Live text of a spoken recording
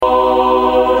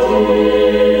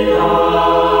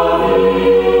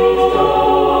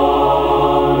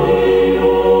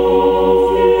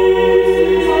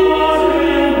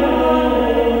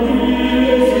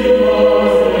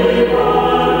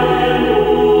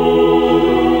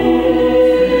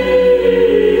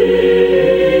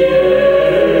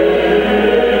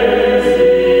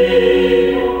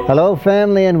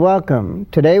family, and welcome.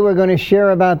 Today we're going to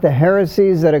share about the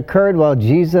heresies that occurred while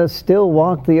Jesus still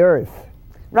walked the earth.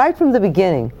 Right from the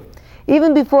beginning,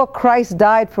 even before Christ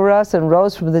died for us and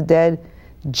rose from the dead,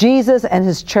 Jesus and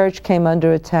his church came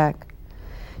under attack.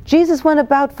 Jesus went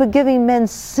about forgiving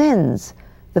men's sins.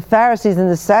 The Pharisees and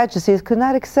the Sadducees could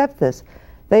not accept this.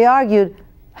 They argued,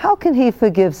 how can he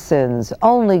forgive sins?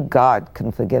 Only God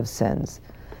can forgive sins.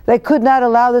 They could not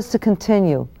allow this to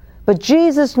continue. But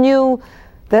Jesus knew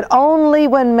that only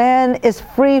when man is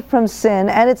free from sin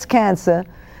and its cancer,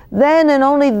 then and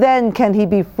only then can he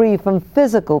be free from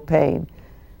physical pain.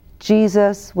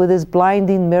 Jesus, with his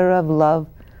blinding mirror of love,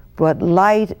 brought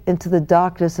light into the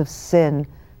darkness of sin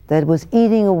that was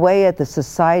eating away at the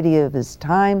society of his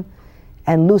time,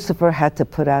 and Lucifer had to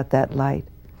put out that light.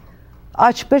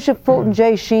 Archbishop Fulton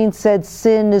J. Sheen said,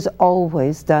 sin is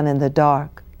always done in the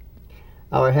dark.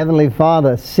 Our Heavenly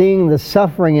Father, seeing the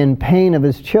suffering and pain of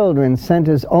his children, sent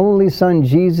his only Son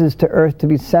Jesus to earth to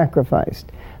be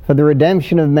sacrificed for the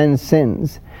redemption of men's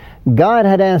sins. God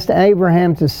had asked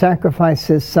Abraham to sacrifice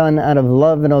his son out of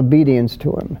love and obedience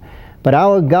to him. But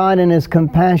our God in his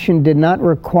compassion did not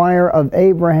require of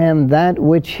Abraham that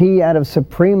which he, out of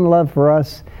supreme love for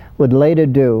us, would later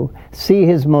do, see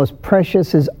his most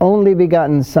precious, his only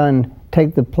begotten Son,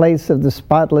 take the place of the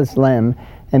spotless Lamb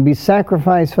and be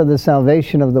sacrificed for the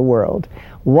salvation of the world.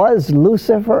 Was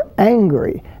Lucifer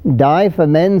angry? Die for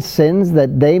men's sins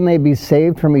that they may be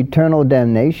saved from eternal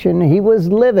damnation? He was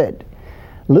livid.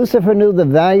 Lucifer knew the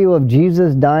value of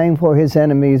Jesus dying for his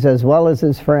enemies as well as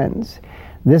his friends.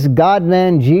 This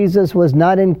God-man Jesus was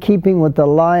not in keeping with the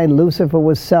lie Lucifer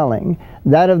was selling,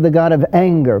 that of the God of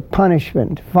anger,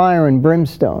 punishment, fire and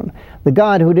brimstone, the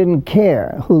God who didn't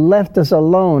care, who left us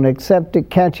alone except to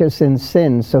catch us in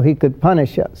sin so he could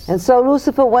punish us. And so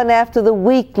Lucifer went after the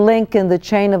weak link in the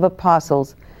chain of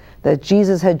apostles that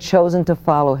Jesus had chosen to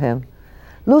follow him.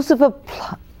 Lucifer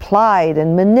plied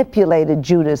and manipulated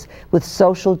Judas with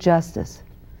social justice.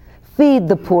 Feed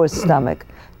the poor stomach.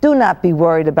 Do not be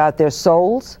worried about their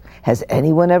souls. Has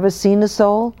anyone ever seen a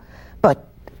soul? But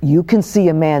you can see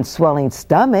a man's swelling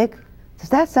stomach. Does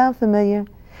that sound familiar?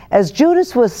 As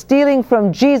Judas was stealing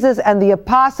from Jesus and the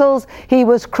apostles, he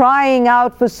was crying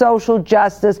out for social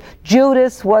justice.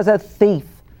 Judas was a thief.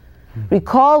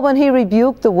 Recall when he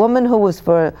rebuked the woman who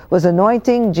was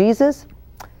anointing Jesus?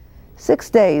 6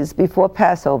 days before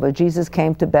Passover, Jesus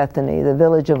came to Bethany, the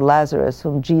village of Lazarus,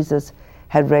 whom Jesus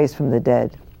had raised from the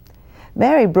dead.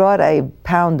 Mary brought a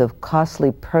pound of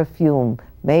costly perfume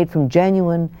made from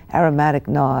genuine aromatic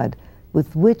nard,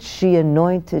 with which she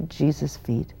anointed Jesus'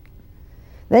 feet.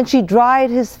 Then she dried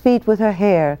his feet with her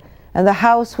hair, and the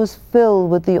house was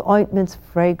filled with the ointment's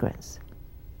fragrance.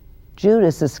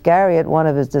 Judas Iscariot, one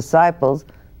of his disciples,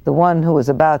 the one who was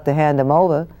about to hand him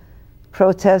over,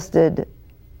 protested,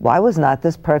 why was not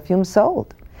this perfume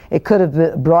sold? It could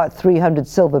have brought 300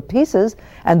 silver pieces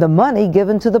and the money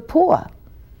given to the poor.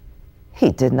 He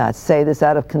did not say this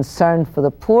out of concern for the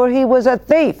poor. He was a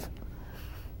thief.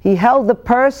 He held the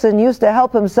purse and used to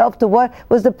help himself to what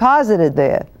was deposited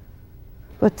there.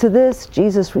 But to this,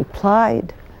 Jesus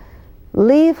replied,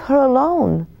 leave her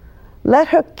alone. Let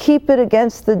her keep it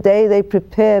against the day they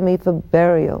prepare me for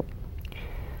burial.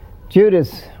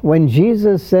 Judas, when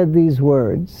Jesus said these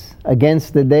words,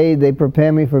 against the day they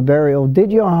prepare me for burial, did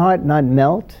your heart not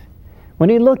melt? When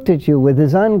he looked at you with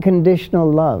his unconditional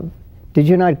love, did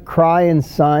you not cry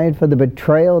inside for the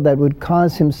betrayal that would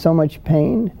cause him so much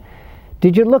pain?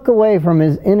 Did you look away from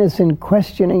his innocent,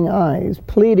 questioning eyes,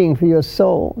 pleading for your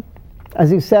soul? As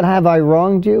he said, have I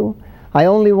wronged you? I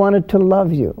only wanted to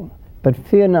love you. But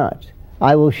fear not,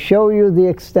 I will show you the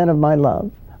extent of my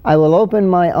love. I will open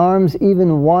my arms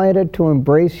even wider to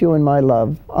embrace you in my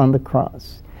love on the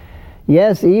cross.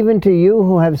 Yes, even to you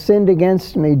who have sinned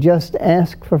against me, just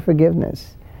ask for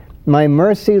forgiveness. My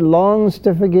mercy longs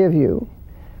to forgive you.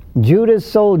 Judas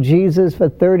sold Jesus for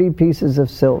 30 pieces of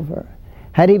silver.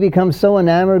 Had he become so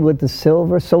enamored with the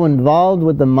silver, so involved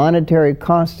with the monetary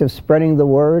cost of spreading the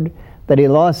word, that he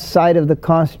lost sight of the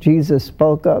cost Jesus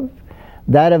spoke of,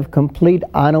 that of complete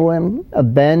anuim,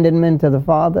 abandonment to the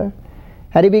Father?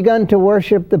 Had he begun to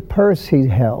worship the purse he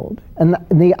held, and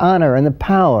the honor and the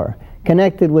power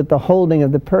connected with the holding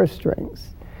of the purse strings?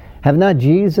 Have not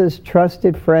Jesus'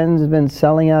 trusted friends been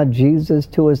selling out Jesus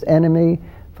to his enemy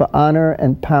for honor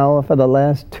and power for the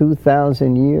last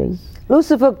 2,000 years?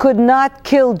 Lucifer could not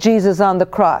kill Jesus on the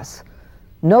cross.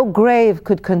 No grave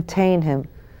could contain him.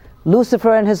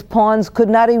 Lucifer and his pawns could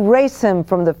not erase him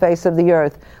from the face of the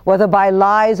earth, whether by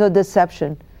lies or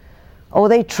deception. Oh,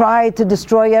 they tried to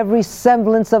destroy every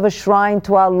semblance of a shrine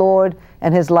to our Lord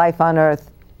and his life on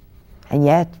earth. And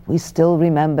yet we still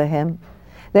remember him.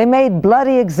 They made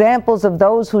bloody examples of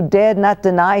those who dared not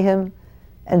deny him,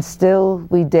 and still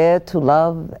we dare to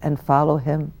love and follow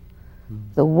him.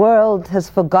 The world has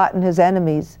forgotten his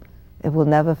enemies. It will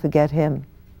never forget him.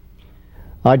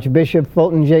 Archbishop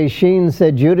Fulton J. Sheen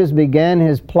said Judas began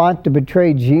his plot to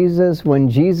betray Jesus when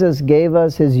Jesus gave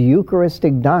us his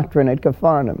Eucharistic doctrine at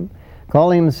Capharnaum,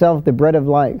 calling himself the bread of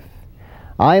life.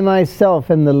 I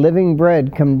myself am the living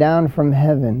bread come down from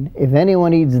heaven. If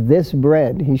anyone eats this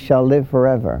bread, he shall live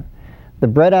forever. The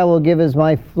bread I will give is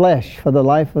my flesh for the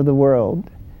life of the world.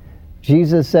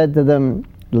 Jesus said to them,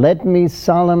 let me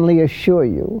solemnly assure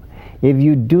you, if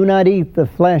you do not eat the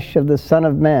flesh of the Son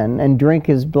of Man and drink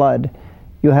his blood,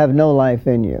 you have no life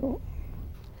in you.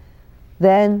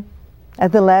 Then,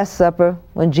 at the Last Supper,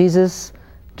 when Jesus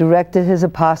directed his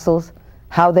apostles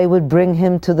how they would bring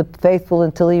him to the faithful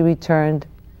until he returned,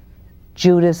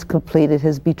 Judas completed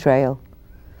his betrayal.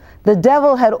 The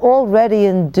devil had already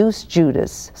induced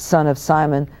Judas, son of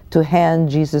Simon, to hand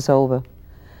Jesus over.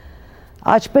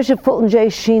 Archbishop Fulton J.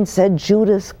 Sheen said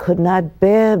Judas could not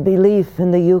bear belief in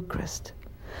the Eucharist.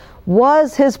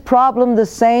 Was his problem the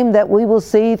same that we will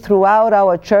see throughout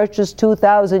our church's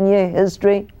 2,000-year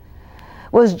history?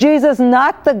 Was Jesus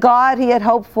not the God he had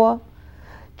hoped for?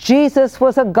 Jesus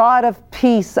was a God of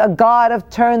peace, a God of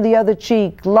turn the other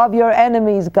cheek, love your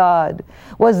enemies God.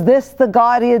 Was this the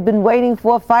God he had been waiting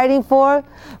for, fighting for?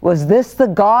 Was this the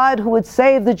God who would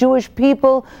save the Jewish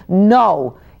people?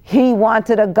 No. He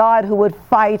wanted a God who would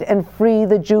fight and free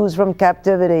the Jews from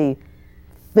captivity,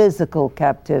 physical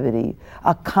captivity,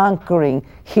 a conquering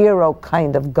hero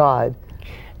kind of God.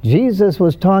 Jesus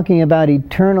was talking about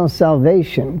eternal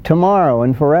salvation, tomorrow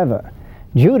and forever.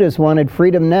 Judas wanted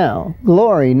freedom now,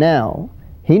 glory now.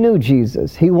 He knew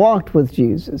Jesus. He walked with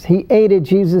Jesus. He ate at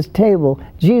Jesus' table.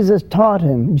 Jesus taught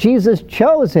him. Jesus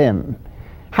chose him.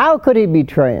 How could he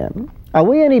betray him? Are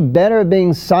we any better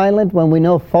being silent when we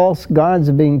know false gods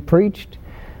are being preached?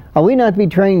 Are we not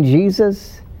betraying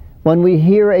Jesus when we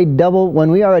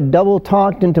are double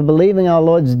talked into believing our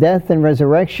Lord's death and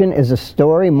resurrection is a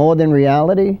story more than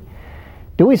reality?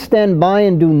 Do we stand by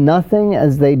and do nothing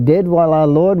as they did while our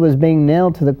Lord was being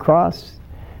nailed to the cross?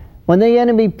 When the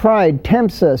enemy pride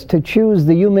tempts us to choose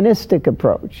the humanistic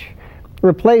approach,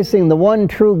 replacing the one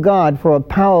true God for a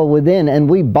power within, and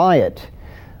we buy it,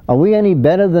 are we any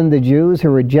better than the Jews who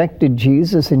rejected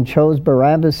Jesus and chose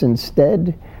Barabbas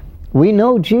instead? We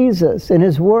know Jesus in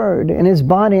his word, in his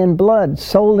body and blood,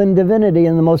 soul and divinity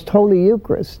in the most holy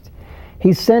Eucharist.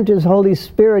 He sent his Holy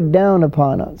Spirit down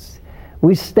upon us.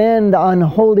 We stand on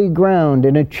holy ground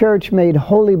in a church made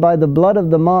holy by the blood of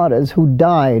the martyrs who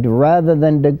died rather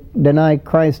than deny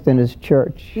Christ and his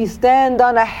church. We stand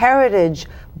on a heritage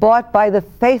bought by the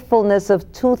faithfulness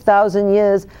of 2,000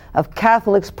 years of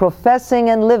Catholics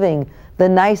professing and living the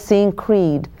Nicene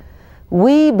Creed.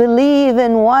 We believe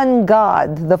in one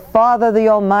God, the Father, the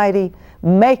Almighty,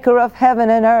 maker of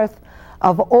heaven and earth,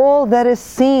 of all that is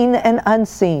seen and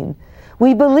unseen.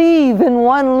 We believe in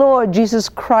one Lord Jesus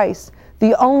Christ,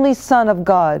 the only Son of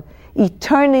God,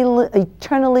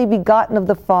 eternally begotten of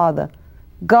the Father,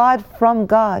 God from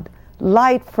God,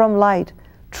 light from light,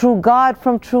 true God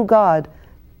from true God,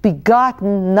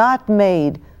 begotten, not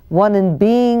made, one in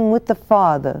being with the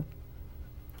Father.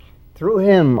 Through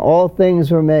him all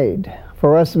things were made.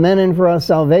 For us men and for our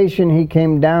salvation he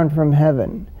came down from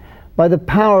heaven. By the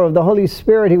power of the Holy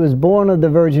Spirit he was born of the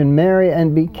Virgin Mary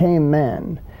and became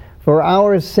man. For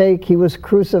our sake he was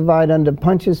crucified under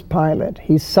Pontius Pilate.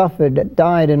 He suffered,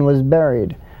 died, and was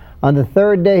buried. On the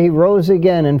third day he rose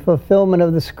again in fulfillment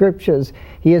of the Scriptures.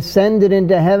 He ascended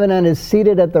into heaven and is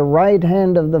seated at the right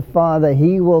hand of the Father.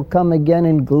 He will come again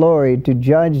in glory to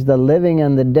judge the living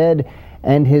and the dead,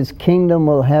 and his kingdom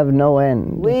will have no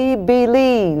end. We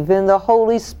believe in the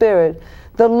Holy Spirit,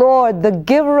 the Lord, the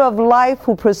giver of life,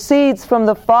 who proceeds from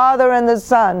the Father and the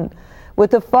Son.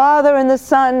 With the Father and the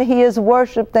Son he is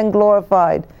worshipped and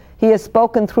glorified. He has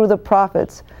spoken through the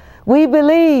prophets. We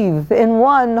believe in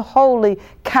one holy,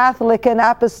 Catholic, and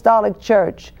Apostolic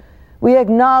Church. We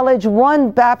acknowledge one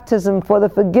baptism for the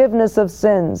forgiveness of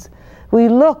sins. We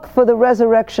look for the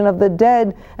resurrection of the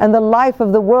dead and the life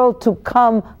of the world to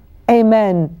come.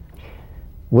 Amen.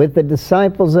 With the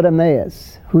disciples at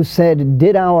Emmaus, who said,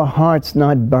 "Did our hearts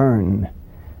not burn?"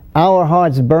 Our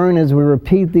hearts burn as we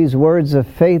repeat these words of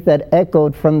faith that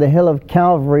echoed from the hill of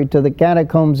Calvary to the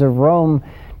catacombs of Rome,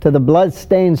 to the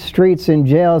blood-stained streets and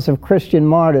jails of Christian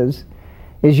martyrs.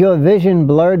 Is your vision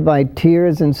blurred by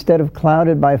tears instead of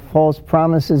clouded by false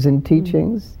promises and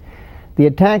teachings? The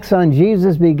attacks on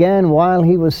Jesus began while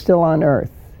he was still on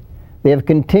earth. They have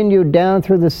continued down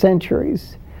through the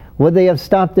centuries. Would they have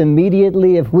stopped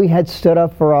immediately if we had stood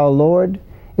up for our Lord?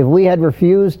 if we had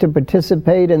refused to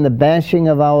participate in the bashing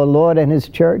of our Lord and His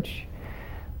church?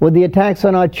 Would the attacks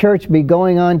on our church be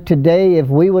going on today if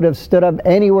we would have stood up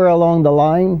anywhere along the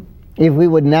line? If we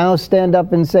would now stand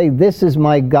up and say, "This is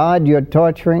my God you're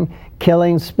torturing,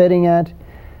 killing, spitting at"?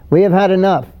 We have had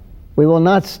enough. We will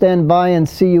not stand by and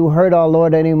see you hurt our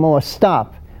Lord anymore.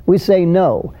 Stop. We say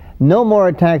no. No more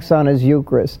attacks on His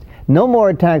Eucharist. No more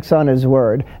attacks on His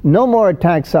Word. No more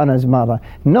attacks on His mother.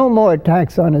 No more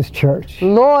attacks on His church.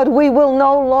 Lord, we will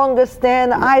no longer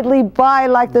stand idly by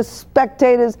like the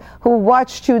spectators who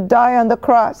watched you die on the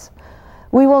cross.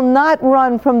 We will not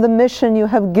run from the mission you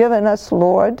have given us,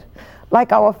 Lord,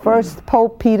 like our first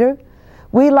Pope Peter.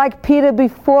 We, like Peter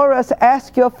before us,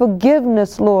 ask your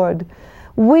forgiveness, Lord.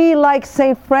 We, like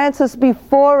St. Francis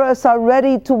before us, are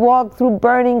ready to walk through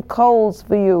burning coals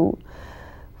for you.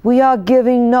 We are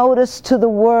giving notice to the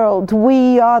world.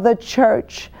 We are the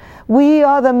church. We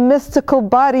are the mystical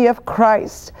body of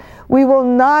Christ. We will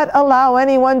not allow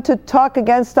anyone to talk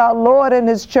against our Lord and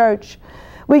His church.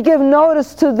 We give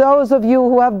notice to those of you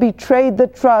who have betrayed the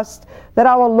trust that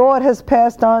our Lord has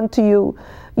passed on to you.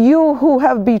 You who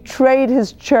have betrayed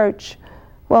His church,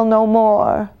 well, no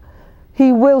more.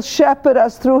 He will shepherd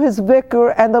us through His vicar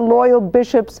and the loyal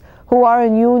bishops who are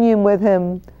in union with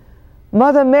Him.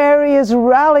 Mother Mary is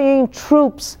rallying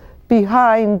troops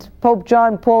behind Pope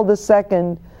John Paul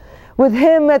II. With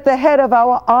him at the head of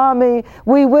our army,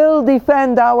 we will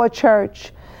defend our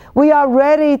church. We are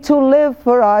ready to live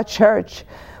for our church.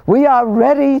 We are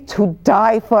ready to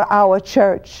die for our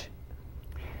church.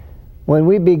 When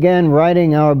we began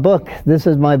writing our book, This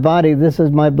is My Body, This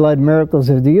is My Blood, Miracles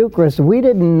of the Eucharist, we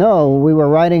didn't know we were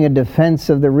writing a defense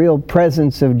of the real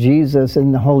presence of Jesus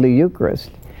in the Holy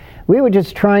Eucharist. We were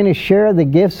just trying to share the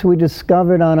gifts we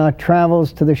discovered on our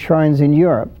travels to the shrines in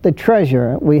Europe, the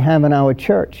treasure we have in our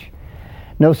church.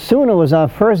 No sooner was our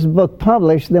first book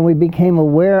published than we became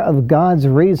aware of God's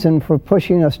reason for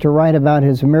pushing us to write about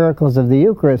His miracles of the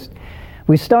Eucharist.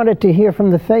 We started to hear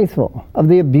from the faithful of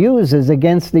the abuses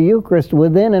against the Eucharist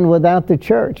within and without the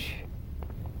church.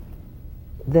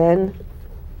 Then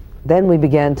we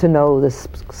began to know the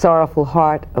sorrowful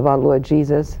heart of our Lord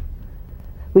Jesus.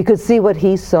 We could see what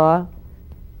He saw,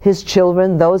 His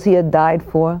children, those He had died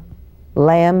for,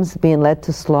 lambs being led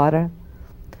to slaughter.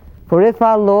 For if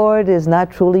our Lord is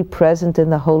not truly present in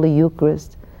the Holy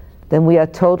Eucharist, then we are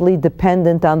totally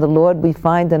dependent on the Lord we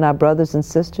find in our brothers and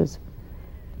sisters.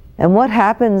 And what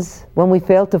happens when we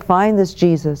fail to find this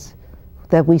Jesus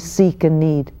that we seek and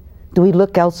need? Do we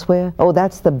look elsewhere? Oh,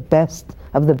 that's the best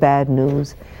of the bad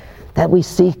news, that we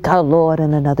seek our Lord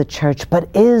in another church. But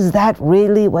is that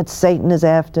really what Satan is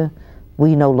after?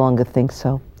 We no longer think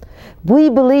so. We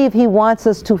believe he wants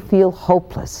us to feel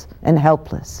hopeless and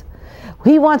helpless.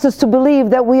 He wants us to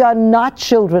believe that we are not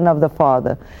children of the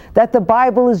Father, that the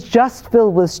Bible is just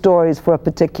filled with stories for a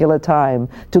particular time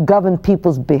to govern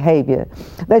people's behavior,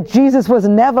 that Jesus was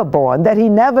never born, that He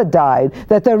never died,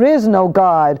 that there is no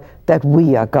God, that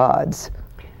we are gods.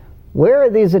 Where are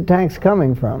these attacks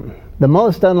coming from? The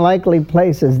most unlikely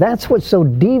places. That's what's so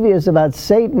devious about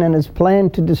Satan and his plan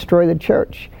to destroy the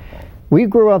church. We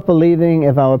grew up believing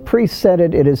if our priest said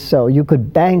it, it is so. You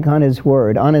could bank on his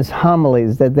word, on his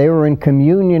homilies, that they were in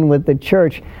communion with the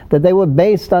church, that they were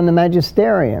based on the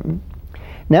magisterium.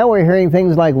 Now we're hearing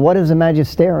things like, what is a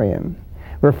magisterium?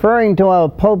 Referring to our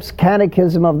Pope's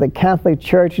Catechism of the Catholic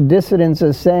Church, dissidents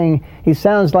are saying he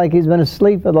sounds like he's been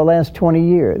asleep for the last 20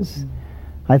 years.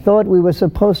 I thought we were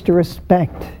supposed to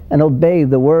respect and obey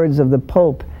the words of the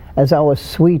Pope as our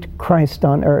sweet Christ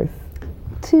on earth.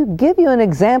 To give you an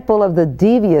example of the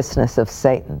deviousness of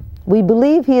Satan, we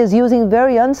believe he is using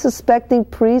very unsuspecting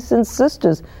priests and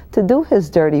sisters to do his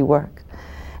dirty work.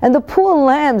 And the poor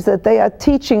lambs that they are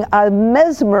teaching are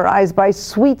mesmerized by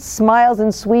sweet smiles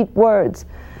and sweet words.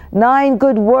 9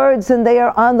 good words and they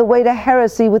are on the way to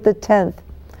heresy with the 10th.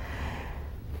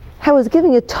 I was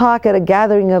giving a talk at a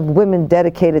gathering of women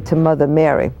dedicated to Mother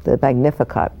Mary, the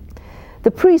Magnificat.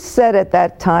 The priest said at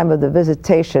that time of the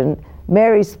visitation,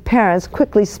 Mary's parents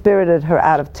quickly spirited her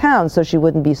out of town so she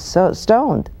wouldn't be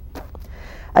stoned.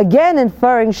 Again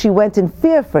inferring she went in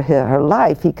fear for her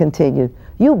life, he continued,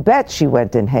 "You bet she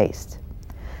went in haste."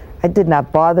 I did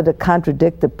not bother to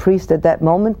contradict the priest at that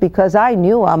moment because I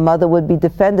knew our mother would be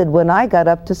defended when I got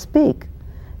up to speak.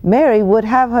 Mary would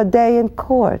have her day in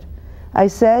court. I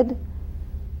said,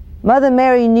 Mother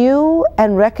Mary knew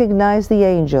and recognized the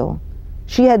angel.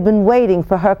 She had been waiting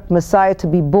for her Messiah to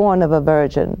be born of a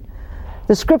virgin.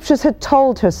 The scriptures had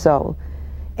told her so.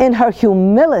 In her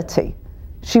humility,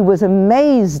 she was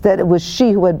amazed that it was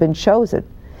she who had been chosen.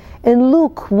 In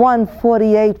Luke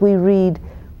 1:48 we read,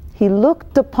 He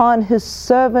looked upon his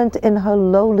servant in her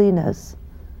lowliness.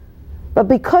 But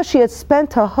because she had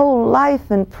spent her whole life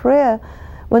in prayer,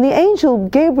 when the angel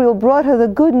Gabriel brought her the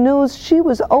good news, she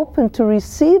was open to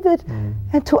receive it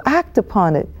and to act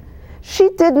upon it. She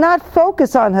did not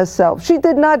focus on herself. She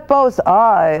did not boast,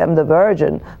 I am the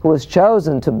virgin who was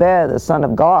chosen to bear the Son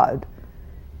of God.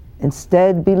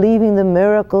 Instead, believing the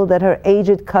miracle that her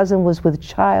aged cousin was with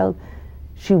child,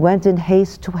 she went in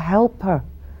haste to help her.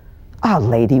 Our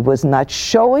Lady was not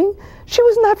showing. She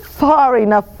was not far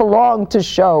enough along to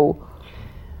show.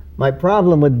 My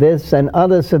problem with this and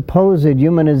other supposed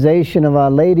humanization of Our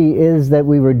Lady is that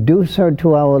we reduce her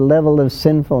to our level of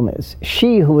sinfulness.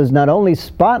 She, who is not only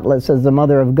spotless as the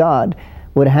Mother of God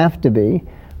would have to be,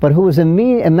 but who was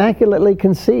immaculately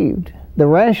conceived. The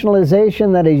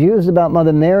rationalization that is used about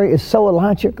Mother Mary is so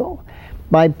illogical.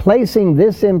 By placing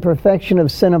this imperfection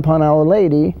of sin upon Our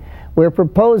Lady, we're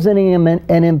proposing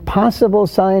an impossible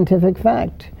scientific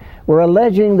fact. We're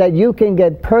alleging that you can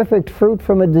get perfect fruit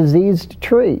from a diseased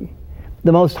tree.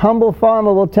 The most humble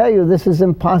farmer will tell you this is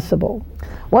impossible.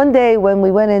 One day when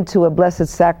we went into a Blessed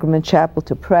Sacrament chapel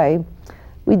to pray,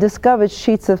 we discovered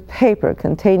sheets of paper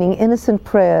containing innocent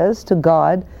prayers to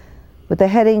God with the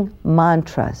heading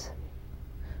mantras.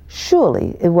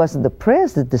 Surely it wasn't the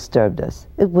prayers that disturbed us,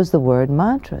 it was the word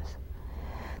mantras.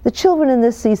 The children in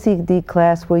this CCD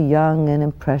class were young and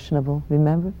impressionable,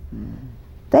 remember?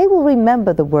 They will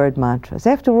remember the word mantras.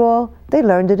 After all, they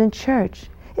learned it in church.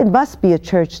 It must be a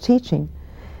church teaching.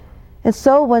 And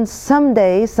so when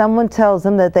someday someone tells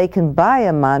them that they can buy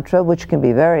a mantra, which can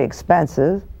be very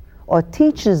expensive, or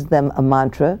teaches them a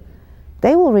mantra,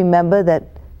 they will remember that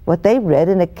what they read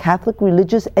in a Catholic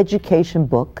religious education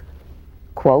book,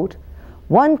 quote,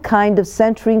 one kind of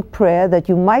centering prayer that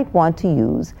you might want to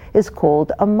use is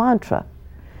called a mantra.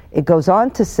 It goes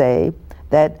on to say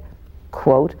that,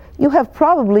 quote, you have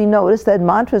probably noticed that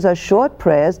mantras are short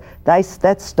prayers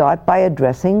that start by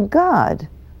addressing God.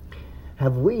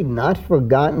 Have we not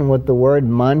forgotten what the word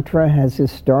mantra has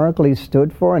historically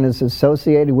stood for and is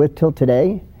associated with till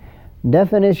today?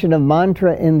 Definition of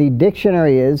mantra in the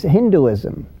dictionary is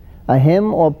Hinduism, a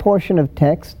hymn or portion of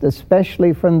text,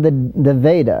 especially from the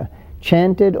Veda,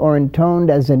 chanted or intoned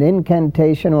as an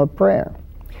incantation or prayer.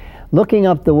 Looking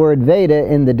up the word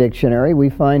Veda in the dictionary, we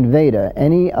find Veda,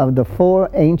 any of the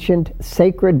 4 ancient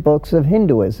sacred books of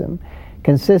Hinduism,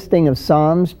 consisting of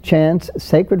psalms, chants,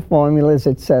 sacred formulas,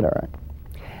 etc.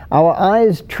 Our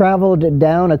eyes traveled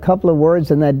down a couple of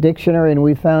words in that dictionary and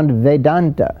we found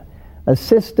Vedanta, a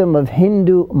system of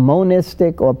Hindu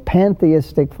monistic or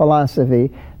pantheistic philosophy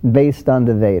based on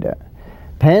the Veda.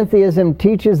 Pantheism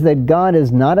teaches that God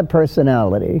is not a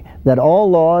personality, that all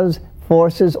laws,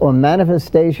 forces, or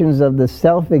manifestations of the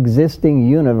self-existing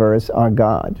universe are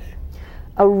God.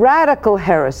 A radical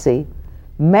heresy,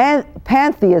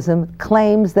 pantheism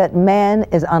claims that man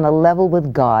is on a level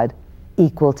with God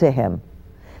equal to him.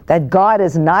 That God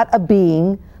is not a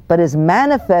being, but is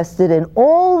manifested in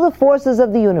all the forces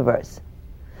of the universe.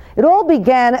 It all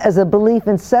began as a belief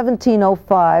in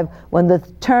 1705 when the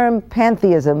term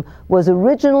pantheism was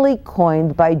originally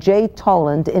coined by J.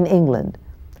 Toland in England.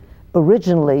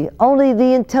 Originally, only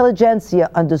the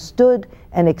intelligentsia understood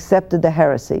and accepted the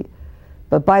heresy.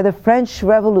 But by the French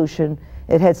Revolution,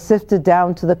 it had sifted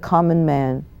down to the common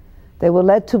man. They were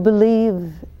led to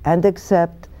believe and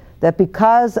accept that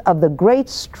because of the great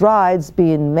strides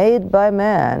being made by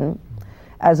man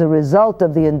as a result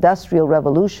of the Industrial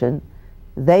Revolution,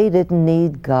 they didn't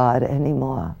need God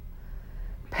anymore.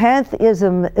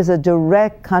 Pantheism is a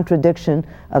direct contradiction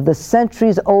of the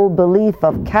centuries-old belief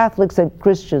of Catholics and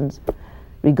Christians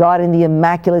regarding the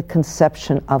Immaculate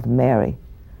Conception of Mary.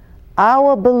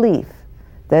 Our belief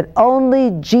that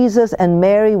only Jesus and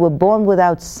Mary were born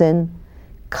without sin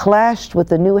clashed with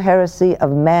the new heresy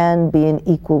of man being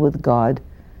equal with God,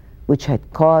 which had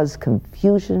caused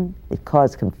confusion. It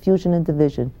caused confusion and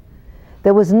division.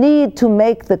 There was need to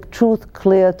make the truth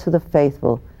clear to the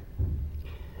faithful.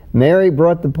 Mary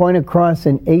brought the point across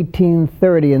in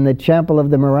 1830 in the Chapel of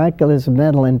the Miraculous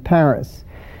Medal in Paris,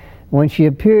 when she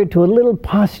appeared to a little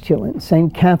postulant,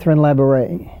 St. Catherine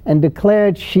Labouré, and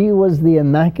declared she was the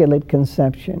Immaculate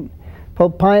Conception.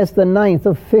 Pope Pius IX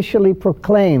officially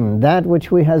proclaimed that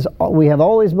which we have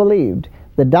always believed,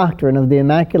 the doctrine of the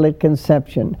Immaculate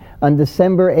Conception, on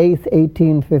December 8,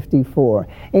 1854.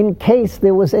 In case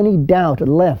there was any doubt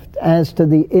left as to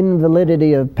the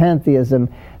invalidity of pantheism,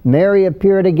 Mary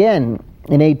appeared again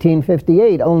in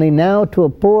 1858, only now to a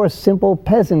poor, simple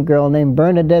peasant girl named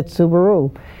Bernadette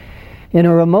Soubirous in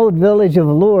a remote village of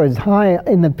Lourdes, high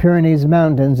in the Pyrenees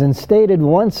Mountains, and stated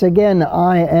once again,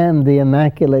 I am the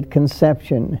Immaculate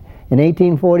Conception. In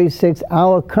 1846,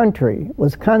 our country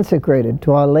was consecrated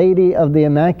to Our Lady of the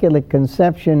Immaculate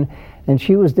Conception, and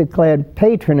she was declared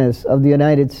patroness of the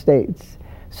United States.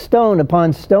 Stone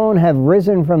upon stone have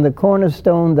risen from the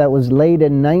cornerstone that was laid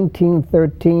in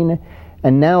 1913,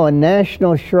 and now a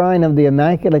national shrine of the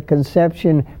Immaculate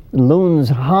Conception looms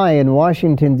high in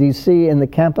Washington, D.C., in the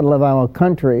capital of our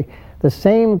country, the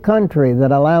same country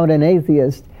that allowed an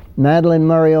atheist, Madalyn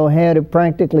Murray O'Hair, to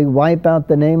practically wipe out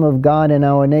the name of God in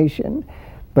our nation.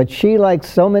 But she, like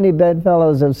so many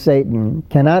bedfellows of Satan,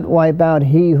 cannot wipe out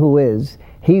he who is,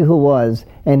 he who was,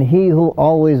 and he who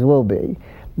always will be.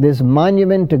 This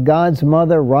monument to God's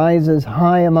mother rises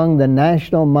high among the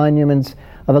national monuments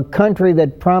of a country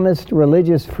that promised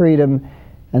religious freedom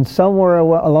and somewhere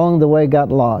along the way got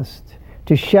lost.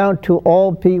 To shout to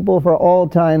all people for all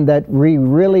time that we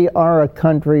really are a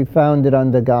country founded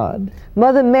under God.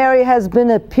 Mother Mary has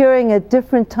been appearing at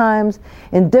different times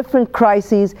in different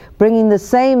crises, bringing the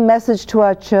same message to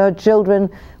our children.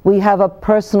 We have a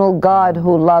personal God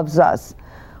who loves us.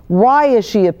 Why is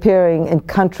she appearing in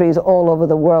countries all over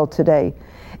the world today?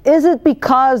 Is it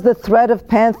because the threat of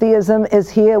pantheism is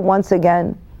here once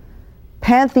again?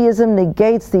 Pantheism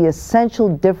negates the essential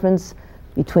difference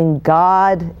between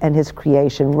God and his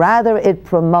creation. Rather, it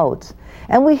promotes,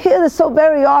 and we hear this so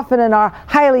very often in our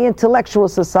highly intellectual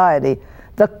society,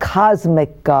 the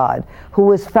cosmic God,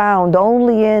 who is found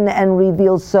only in and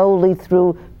revealed solely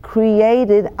through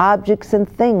created objects and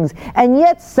things. And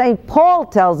yet St. Paul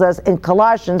tells us in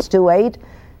Colossians 2:8,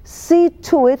 see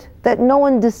to it that no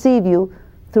one deceive you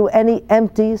through any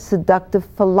empty, seductive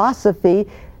philosophy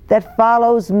that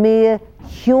follows mere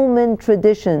human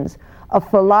traditions, a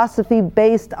philosophy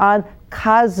based on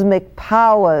cosmic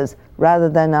powers rather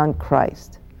than on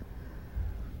Christ.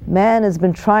 Man has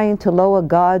been trying to lower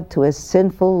God to a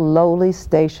sinful, lowly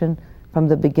station from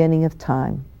the beginning of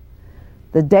time.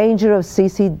 The danger of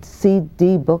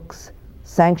CCD books,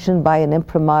 sanctioned by an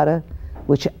imprimatur,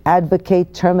 which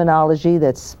advocate terminology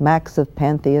that smacks of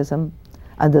pantheism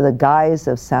under the guise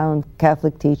of sound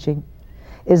Catholic teaching,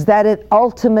 is that it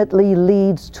ultimately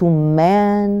leads to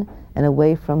man and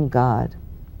away from God.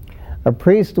 A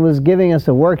priest was giving us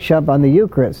a workshop on the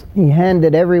Eucharist. He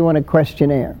handed everyone a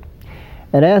questionnaire.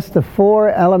 It asked the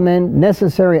four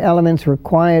necessary elements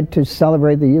required to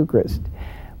celebrate the Eucharist.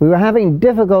 We were having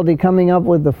difficulty coming up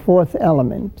with the fourth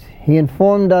element. He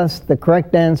informed us the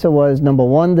correct answer was number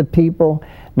 1, the people,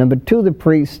 number 2, the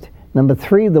priest, number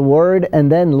 3, the word,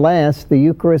 and then last, the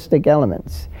Eucharistic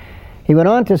elements. He went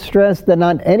on to stress that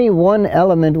not any one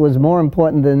element was more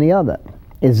important than the other.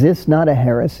 Is this not a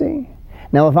heresy?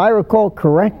 Now, if I recall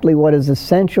correctly, what is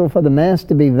essential for the Mass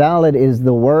to be valid is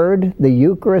the Word, the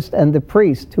Eucharist, and the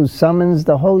priest who summons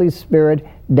the Holy Spirit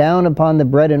down upon the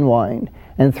bread and wine.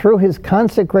 And through his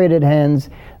consecrated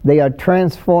hands, they are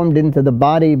transformed into the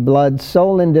body, blood,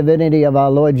 soul, and divinity of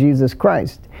our Lord Jesus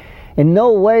Christ. In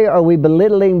no way are we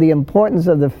belittling the importance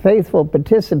of the faithful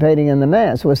participating in the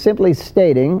Mass. We're simply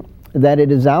stating that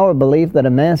it is our belief that a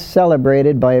Mass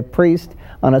celebrated by a priest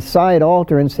on a side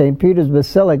altar in St. Peter's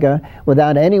Basilica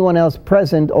without anyone else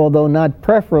present, although not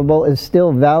preferable, is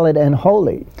still valid and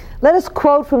holy. Let us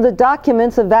quote from the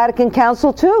documents of Vatican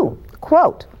Council II.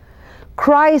 Quote,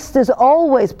 Christ is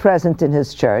always present in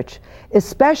his church,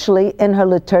 especially in her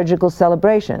liturgical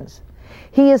celebrations.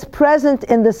 He is present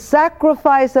in the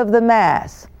sacrifice of the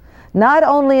Mass, not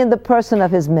only in the person of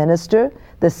his minister,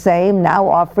 the same now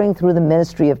offering through the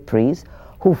ministry of priests,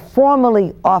 who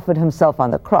formally offered himself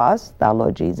on the cross, thou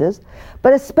Lord Jesus,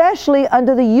 but especially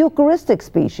under the Eucharistic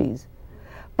species.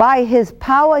 By his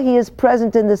power he is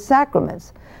present in the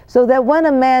sacraments, so that when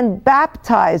a man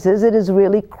baptizes, it is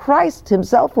really Christ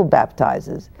himself who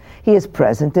baptizes. He is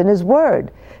present in his word,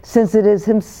 since it is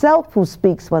himself who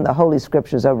speaks when the Holy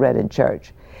Scriptures are read in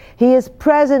church. He is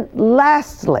present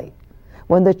lastly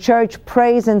when the church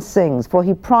prays and sings, for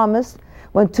he promised,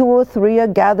 when 2 or 3 are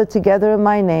gathered together in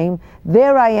my name,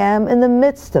 there I am in the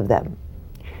midst of them.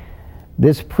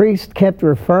 This priest kept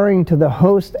referring to the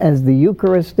host as the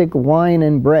Eucharistic wine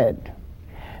and bread.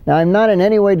 Now, I'm not in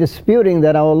any way disputing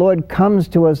that our Lord comes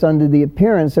to us under the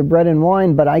appearance of bread and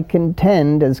wine, but I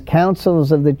contend, as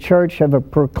councils of the Church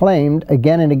have proclaimed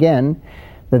again and again,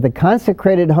 that the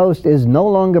consecrated host is no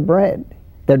longer bread,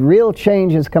 that real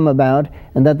change has come about,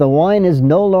 and that the wine is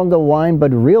no longer wine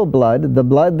but real blood, the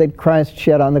blood that Christ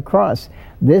shed on the cross.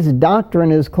 This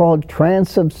doctrine is called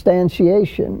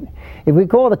transubstantiation. If we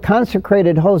call the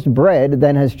consecrated host bread,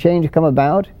 then has change come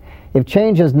about? If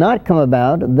change has not come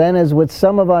about, then as with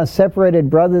some of our separated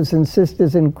brothers and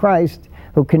sisters in Christ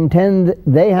who contend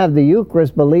they have the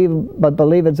Eucharist, but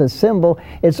believe it's a symbol,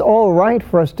 it's all right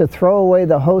for us to throw away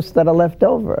the hosts that are left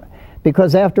over.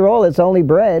 Because after all, it's only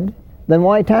bread. Then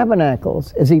why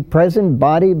tabernacles? Is he present,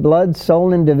 body, blood,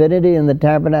 soul, and divinity in the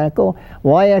tabernacle?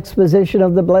 Why exposition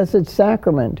of the Blessed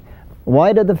Sacrament?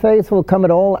 Why do the faithful come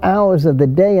at all hours of the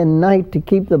day and night to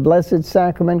keep the Blessed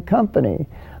Sacrament company?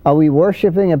 Are we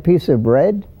worshiping a piece of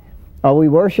bread? Are we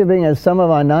worshiping, as some of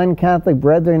our non-Catholic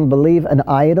brethren believe, an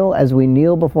idol as we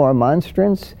kneel before a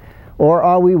monstrance? Or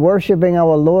are we worshiping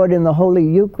our Lord in the Holy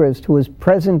Eucharist, who is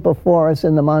present before us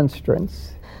in the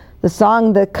monstrance? The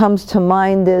song that comes to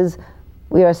mind is,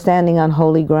 "We are standing on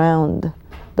holy ground.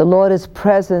 The Lord is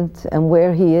present, and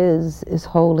where he is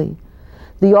holy.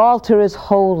 The altar is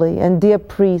holy, and dear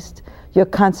priest, your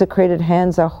consecrated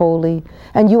hands are holy,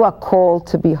 and you are called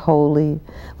to be holy.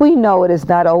 We know it is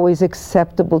not always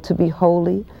acceptable to be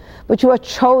holy, but you are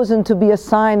chosen to be a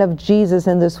sign of Jesus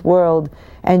in this world,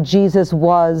 and Jesus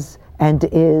was and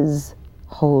is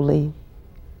holy."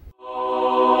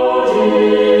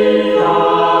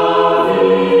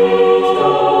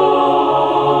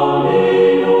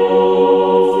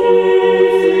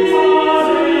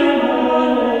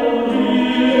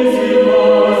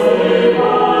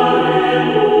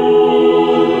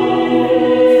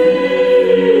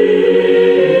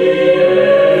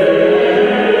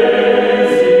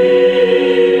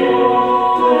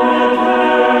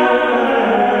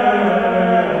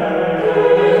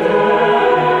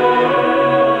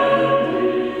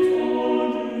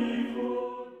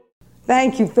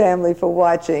 Thank you, family, for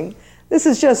watching. This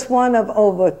is just one of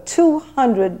over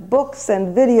 200 books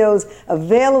and videos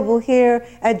available here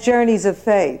at Journeys of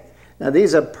Faith. Now,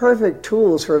 these are perfect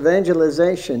tools for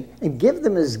evangelization, and give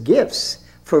them as gifts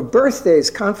for birthdays,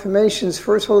 confirmations,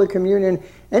 First Holy Communion.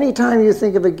 Anytime you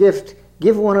think of a gift,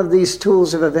 give one of these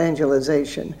tools of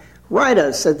evangelization. Write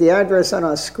us at the address on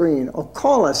our screen, or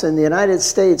call us in the United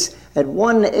States at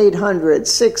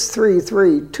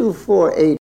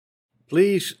 1-800-633-2488.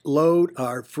 Please load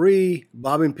our free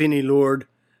Bob and Penny Lord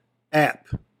app.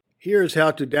 Here's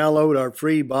how to download our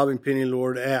free Bob and Penny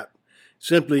Lord app.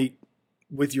 Simply,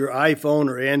 with your iPhone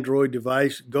or Android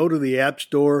device, go to the App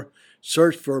Store,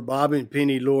 search for Bob and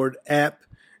Penny Lord app,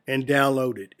 and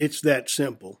download it. It's that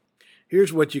simple.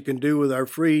 Here's what you can do with our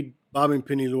free Bob and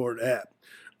Penny Lord app.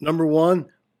 Number one,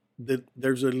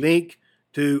 there's a link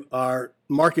to our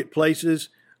marketplaces,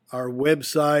 our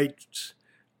websites,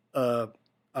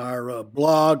 our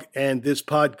blog, and this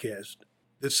podcast.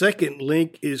 The second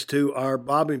link is to our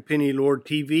Bob and Penny Lord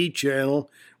TV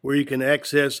channel, where you can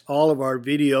access all of our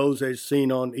videos as seen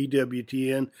on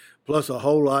EWTN, plus a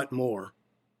whole lot more.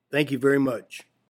 Thank you very much.